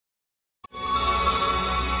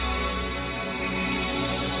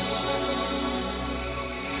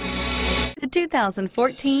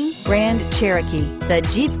2014 Grand Cherokee. The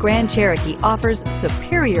Jeep Grand Cherokee offers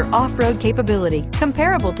superior off-road capability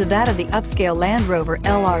comparable to that of the upscale Land Rover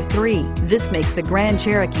LR3. This makes the Grand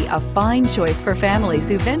Cherokee a fine choice for families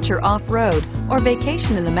who venture off-road or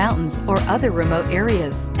vacation in the mountains or other remote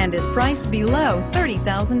areas, and is priced below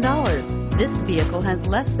 $30,000. This vehicle has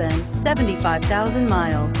less than 75,000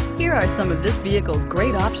 miles. Here are some of this vehicle's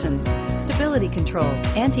great options: stability control,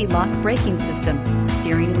 anti-lock braking system,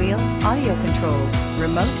 steering wheel audio controls,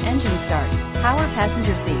 remote engine start, power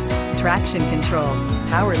passenger seat, traction control,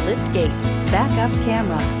 power lift gate, backup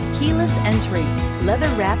camera, keyless entry,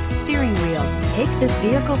 leather-wrapped steering wheel. Take this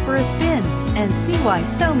vehicle for a spin and see why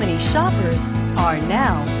so many shoppers are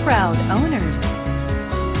now proud owners.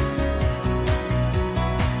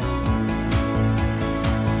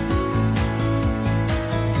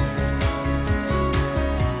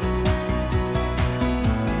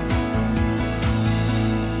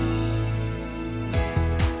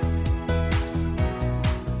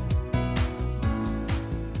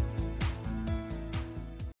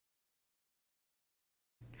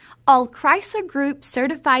 All Chrysler Group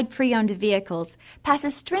certified pre-owned vehicles pass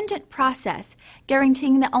a stringent process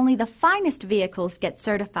guaranteeing that only the finest vehicles get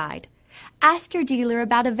certified. Ask your dealer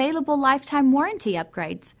about available lifetime warranty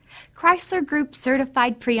upgrades. Chrysler Group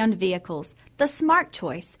certified pre-owned vehicles, the smart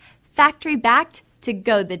choice, factory backed to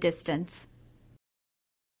go the distance.